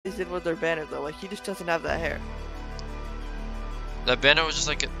did with their banner though. Like he just doesn't have that hair. That banner was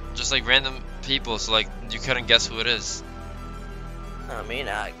just like random people, so like you couldn't guess who it is. I mean,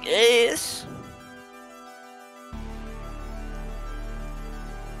 I guess.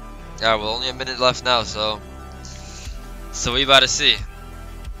 Yeah, well, only a minute left now, so we about to see.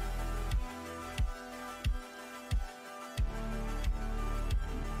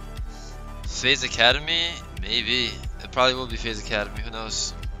 Faze Academy? Maybe. It probably will be Faze Academy, who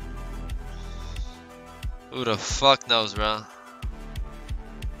knows? Who the fuck knows, bro?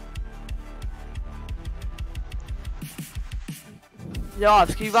 Yo,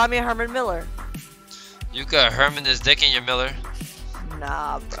 can you buy me a Herman Miller? You got Herman his dick in your Miller.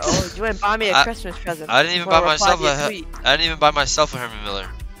 Nah, bro. You wouldn't buy me a Christmas present. I didn't even buy myself a Herman Miller.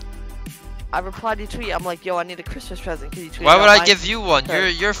 I replied to your tweet. I'm like, yo, I need a Christmas present. Can you tweet? Why would I give you one?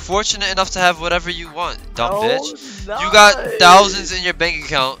 You're fortunate enough to have whatever you want, dumb bitch. Nice. You got thousands in your bank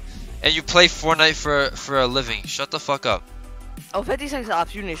account, and you play Fortnite for a living. Shut the fuck up. Oh, 50 seconds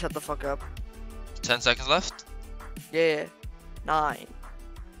off. You need to shut the fuck up. 10 seconds left. Yeah. 9.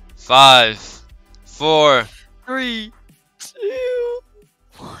 5, 4, 3, 2,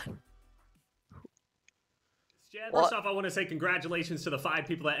 1. First off, I want to say congratulations to the 5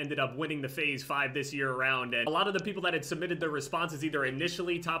 people that ended up winning the Phase 5 this year around, and a lot of the people that had submitted their responses either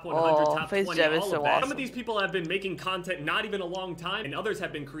initially, top 100, top 20, all of that. Awesome. Some of these people have been making content not even a long time, and others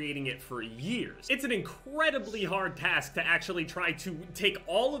have been creating it for years. It's an incredibly hard task to actually try to take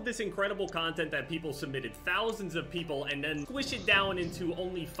all of this incredible content that people submitted, thousands of people, and then squish it down into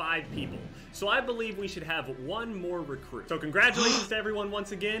only 5 people. So I believe we should have one more recruit. So congratulations to everyone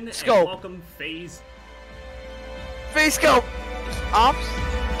once again, and welcome Faze. Face scope! Ops?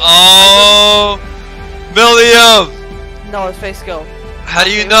 Oh, Milliam! No, it's face scope. How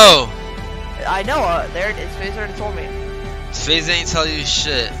do you know? I know, there it is. Faze already told me. Faze ain't tell you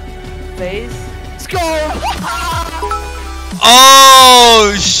shit. Faze? Scope!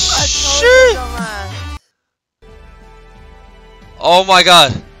 Oh, shit! Oh my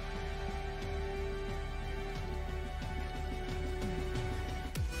god.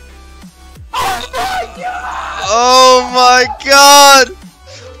 Oh my god!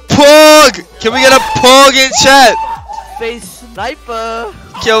 Pog! Can we get a Pog in chat? Face sniper!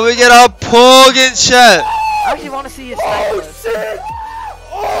 Can we get a Pog in chat? I actually want to see his sniper. Oh shit!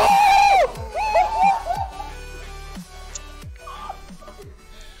 Oh!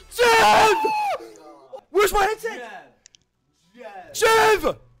 Jev! Where's my headset?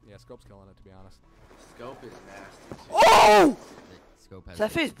 Jev! Yeah, Scope's killing it, to be honest. Scope is nasty. Oh! Scope has is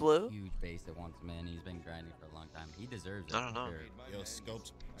that Face blue? Huge base that wants him in. He's been grinding for a long time. He deserves it. I don't know. Yo, Scope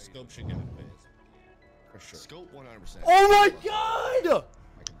should get a Faze. For sure. Scope 100%. Oh my god!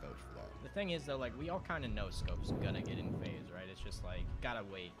 I can vouch for that. The thing is though, like, we all kind of know Scope's gonna get in Phase, right? It's just like, gotta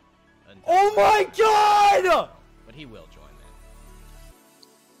wait until... Oh my god! But he will join, man.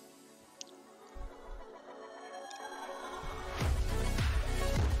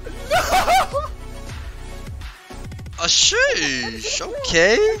 No! A sheesh,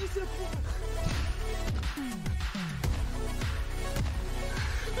 okay.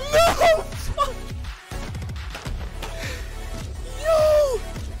 No! Yo!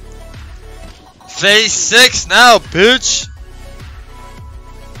 Phase 6 now, bitch.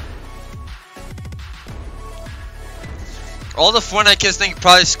 All the Fortnite kids think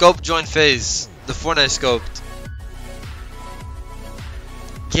probably Scope joined Phase. The Fortnite Scoped.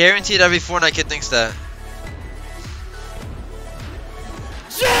 Guaranteed every Fortnite kid thinks that.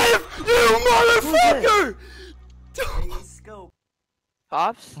 Jeff! You motherfucker! Scope.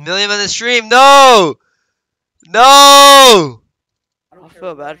 Pops? Milliam in the stream, no! No! I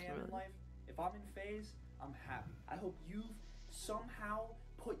feel bad for him. If I'm in Phase, I'm happy. I hope you've somehow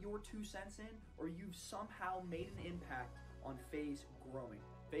put your 2 cents in, or you've somehow made an impact on Phase growing.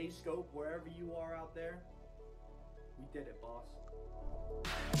 Phase Scope, wherever you are out there, we did it, boss.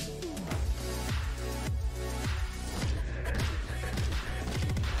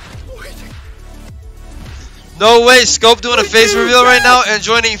 No way, Scope doing a Phase reveal right now and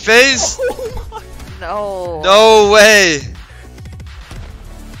joining Phase? No. No way.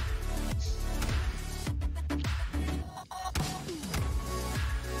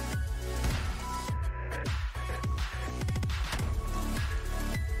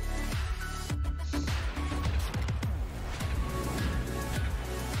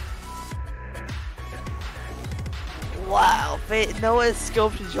 Wow, Noah's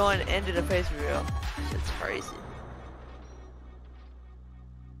scope to join ended a face reveal. It's crazy.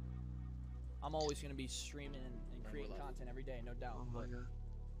 I'm always gonna be streaming and creating content every day, no doubt. Oh my god.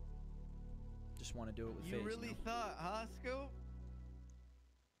 Just want to do it with You Phase. really thought, huh, Scope?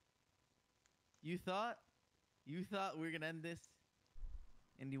 You thought we were gonna end this,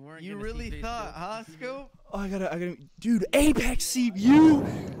 and you weren't. You gonna really see thought, huh, Facebook? Scope? Oh, I gotta, dude, Apex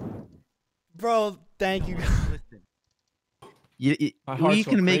CPU, bro. Thank you. Listen,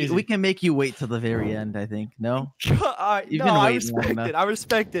 we can make you wait till the very end. I think no. You've been I waiting long respect enough. it. I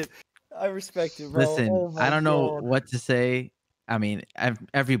respect it. I respect it, bro. Listen, Oh my I don't know God. what to say. I mean,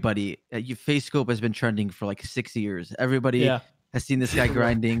 everybody, FaceScope has been trending for like 6 years. Everybody has seen this guy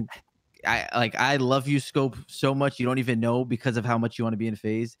grinding. I love you, Scope, so much. You don't even know because of how much you want to be in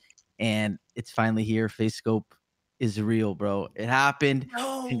Faze. And it's finally here. FaceScope is real, bro. It happened.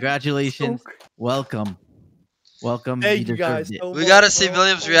 No, Congratulations. Welcome. Thank you guys. deserved it. So We gotta much, see bro.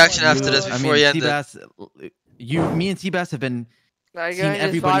 Williams' Oh reaction my after this God. before you end it. Me and Seabass have been Are you seeing gonna just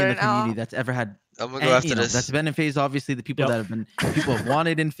everybody in the vote it now? community that's ever had. I'm gonna go after That's this. been in Faze. Obviously, the people that have been people have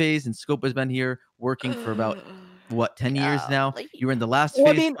wanted in Faze, and Scope has been here working for about 10 years now. You were in the last Well,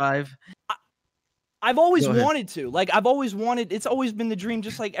 I Phase mean, 5. I've always Go ahead. wanted to. Like, I've always wanted. It's always been the dream,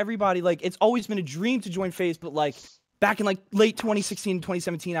 just like everybody. Like, it's always been a dream to join Faze. But like back in like late 2016,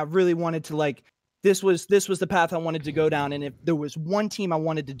 2017, I really wanted to like. This was the path I wanted to go down. And if there was one team I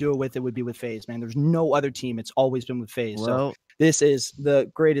wanted to do it with, it would be with Faze, man. There's no other team. It's always been with Faze. Well, so this is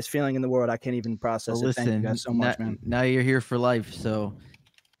the greatest feeling in the world. I can't even process it. Thank you guys so much, man. Now you're here for life. So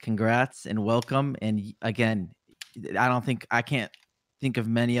congrats and welcome. And again, I can't think of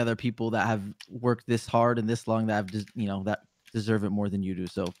many other people that have worked this hard and this long that have that deserve it more than you do.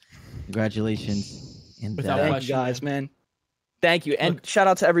 So congratulations. And Thank you guys, man. Thank you. And shout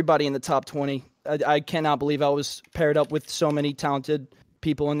out to everybody in the top 20. I cannot believe I was paired up with so many talented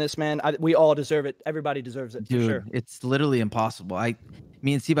people in this, man. We all deserve it. Everybody deserves it, dude, for sure. It's literally impossible.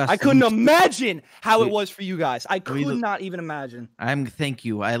 Me and Seabass. I couldn't imagine how it was for you guys. I could not even imagine. Thank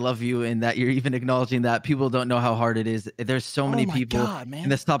you. I love you, and that you're even acknowledging that. People don't know how hard it is. There's so many people in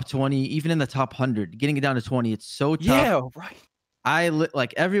this top 20, even in the top 100, getting it down to 20. It's so tough. Yeah, right.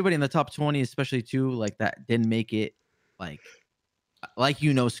 Like everybody in the top 20, especially too, like that didn't make it. Like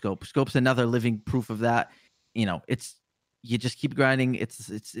Scope's another living proof of that. You just keep grinding. It's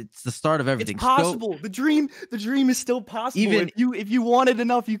the start of everything. It's possible. The dream is still possible. Even if you want it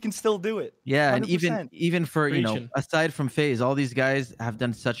enough, you can still do it. Yeah, 100%. and even for aside from Faze, all these guys have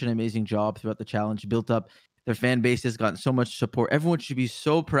done such an amazing job throughout the challenge, built up their fan base, has gotten so much support. Everyone should be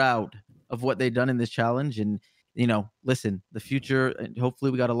so proud of what they've done in this challenge. And listen, the future, and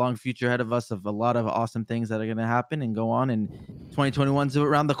hopefully we got a long future ahead of us of a lot of awesome things that are going to happen and go on. And 2021's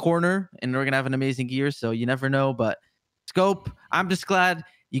around the corner, and we're going to have an amazing year. So you never know. But Scope, I'm just glad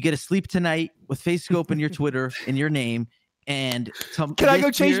you get to sleep tonight with FaceScope in your Twitter in your name. And can I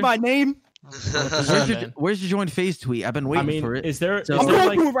go change my name? Where's your join Faze tweet? I've been waiting for it. Is there? I'm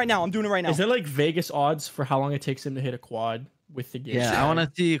doing it right now. I'm doing it right now. Is there like Vegas odds for how long it takes him to hit a quad with the game? Yeah, I want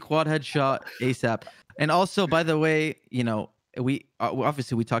to see a quad headshot ASAP. And also, by the way, we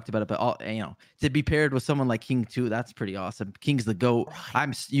obviously we talked about it, but to be paired with someone like King too, that's pretty awesome. King's the GOAT.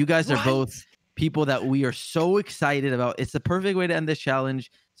 Right. You guys are both people that we are so excited about. It's the perfect way to end this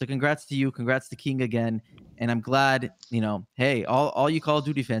challenge. So congrats to you, congrats to King again. And I'm glad, hey, all you Call of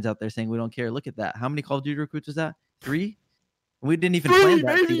Duty fans out there saying we don't care. Look at that. How many Call of Duty recruits was that? 3? We didn't even plan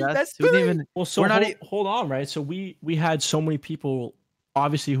that. Baby, that's 3. Well, so hold on, right? So we had so many people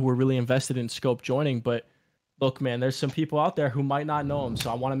obviously who were really invested in Scope joining, but look, man, there's some people out there who might not know him,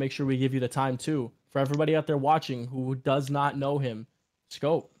 so I want to make sure we give you the time too. For everybody out there watching who does not know him,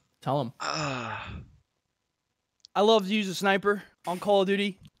 Scope, tell him. I love to use a sniper on Call of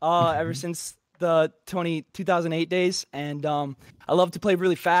Duty ever since the 2008 days, and I love to play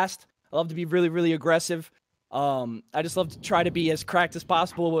really fast. I love to be really, really aggressive. I just love to try to be as cracked as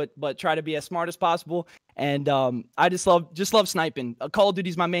possible, but try to be as smart as possible. And I just love sniping. Call of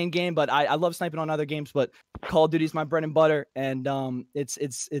Duty's my main game, but I love sniping on other games. But Call of Duty's my bread and butter, and it's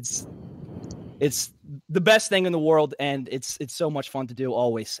the best thing in the world, and it's so much fun to do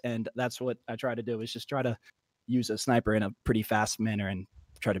always. And that's what I try to do, is just try to use a sniper in a pretty fast manner and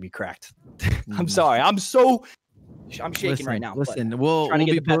try to be cracked. I'm sorry, I'm shaking right now. Listen, trying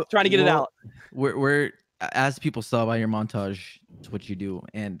to get it out. We're as people saw by your montage, it's what you do,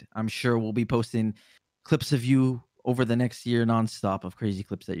 and I'm sure we'll be posting clips of you over the next year nonstop of crazy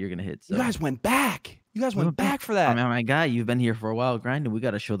clips that you're gonna hit. So. You guys went back. You guys went back for that. I mean, my guy, you've been here for a while grinding. We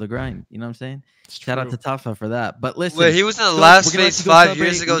got to show the grind. You know what I'm saying? Shout out to Tafa for that. But listen, wait, he was in the last Phase 5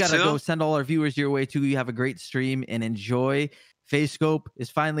 years ago too. We gotta go send all our viewers your way too. You have a great stream and enjoy. FaceScope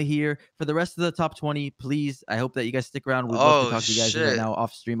is finally here for the rest of the top 20. Please, I hope that you guys stick around. We'd love to talk to you guys right now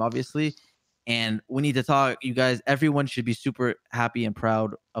off stream, obviously. And we need to talk. You guys, everyone should be super happy and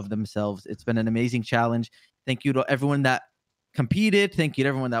proud of themselves. It's been an amazing challenge. Thank you to everyone that competed. Thank you to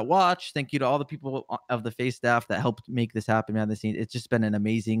everyone that watched. Thank you to all the people of the Faze staff that helped make this happen behind the scenes. It's just been an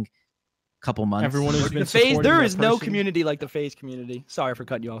amazing couple months. Everyone has been The Faze, supporting there that is no person. community like the Faze community. Sorry for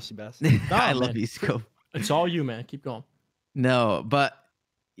cutting you off, Sebastian. I Nah, love man. you, Scope. It's all you, man. Keep going. No, but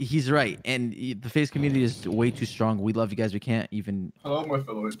he's right. And the Faze community is way too strong. We love you guys. We can't even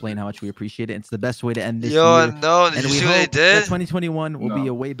explain how much we appreciate it. It's the best way to end this Yo, year. no, did And you we see what they hope that did? 2021 will be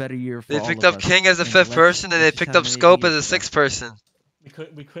a way better year for They all picked of up us. King as a And fifth let's- person, and they let's just picked have up an Scope amazing as a year. sixth person.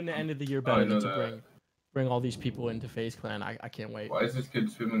 We couldn't have ended the year better than to bring all these people into Faze Clan. I can't wait. Why is this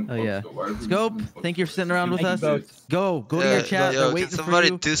kid swimming? Oh yeah, Why is he Scope. swimming Thank you for sitting around with Thank us. you both. Go to Yeah, your chat. yo, They're can waiting somebody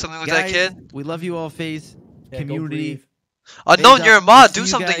for you. do something with Guys, that kid? we love you all, Faze Yeah, go community. breathe. Unknown, Faze you're a up. We'll mod. see Do you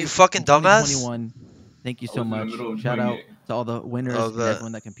something, you guys fucking in dumbass. 2021. Thank you I so was in the much. middle of Shout doing out it. to all the winners Oh, and bet.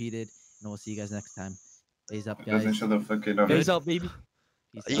 everyone that competed. And we'll see you guys next time. Faze up, Doesn't guys. shut the fucking up. Faze up, baby.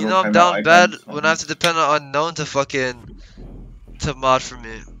 Peace You out. know I'm Time down out, bad icons. when I have to depend on Unknown to fucking to mod for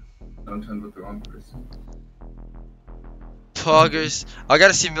me. Don't tell with the wrong person. Poggers. I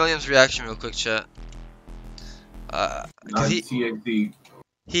gotta see Milliam's reaction real quick, chat. Cause Not he TXD.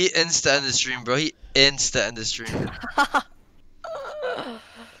 insta ended the stream, bro. He insta ended the stream.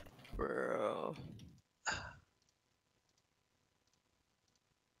 Bro.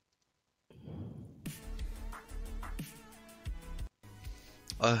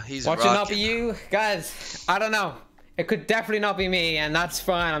 He's Watch it not rocking. be you, guys. I don't know. It could definitely not be me, and that's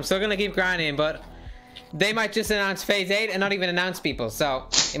fine. I'm still gonna keep grinding, but they might just announce Phase 8 and not even announce people. So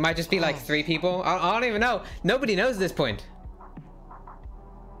it might just be like 3 people. I don't even know. Nobody knows at this point.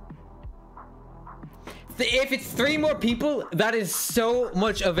 If it's 3 more people, that is so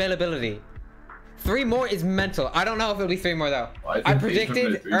much availability. 3 more is mental. I don't know if it'll be 3 more though. I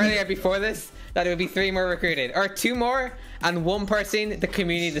predicted earlier before this that it would be 3 more recruited, or 2 more and 1 person the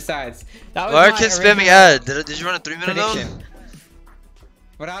community decides. That was Why are my kids original spamming ad? Did you run a 3-minute though? prediction.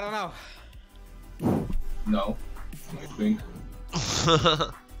 But I don't know. No. I think.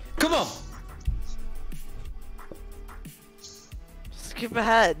 Come on. Skip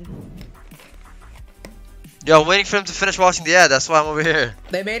ahead. Yo, I'm waiting for him to finish watching the ad. That's why I'm over here.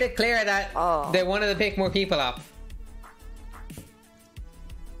 They made it clear that they wanted to pick more people up.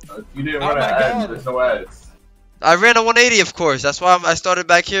 You didn't Oh run an my ad. God. There's no ads. I ran a 180, of course. That's why I started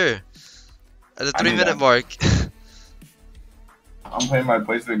back here at the I knew 3-minute that. mark. I'm playing my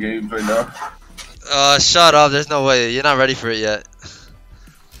PlayStation games right now. Shut up. There's no way. You're not ready for it yet.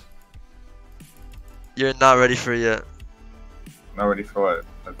 You're not ready for it yet. Not ready for what?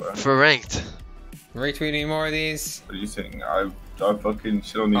 Like what? For ranked. Retweeting more of these. What are you saying? I fucking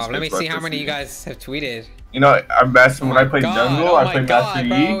shit on these. Oh, let me kids see how left many this you guys have tweeted. You know, I'm Master. When I played God, Jungle, oh I my played God, Master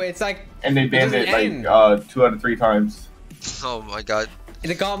bro, Yi, it's like and they banned doesn't it like end. 2 out of 3 times. Oh my god.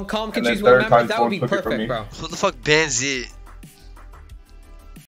 The calm can And then choose one third member. time That would be someone took it from perfect, me. bro. Who the fuck bans it?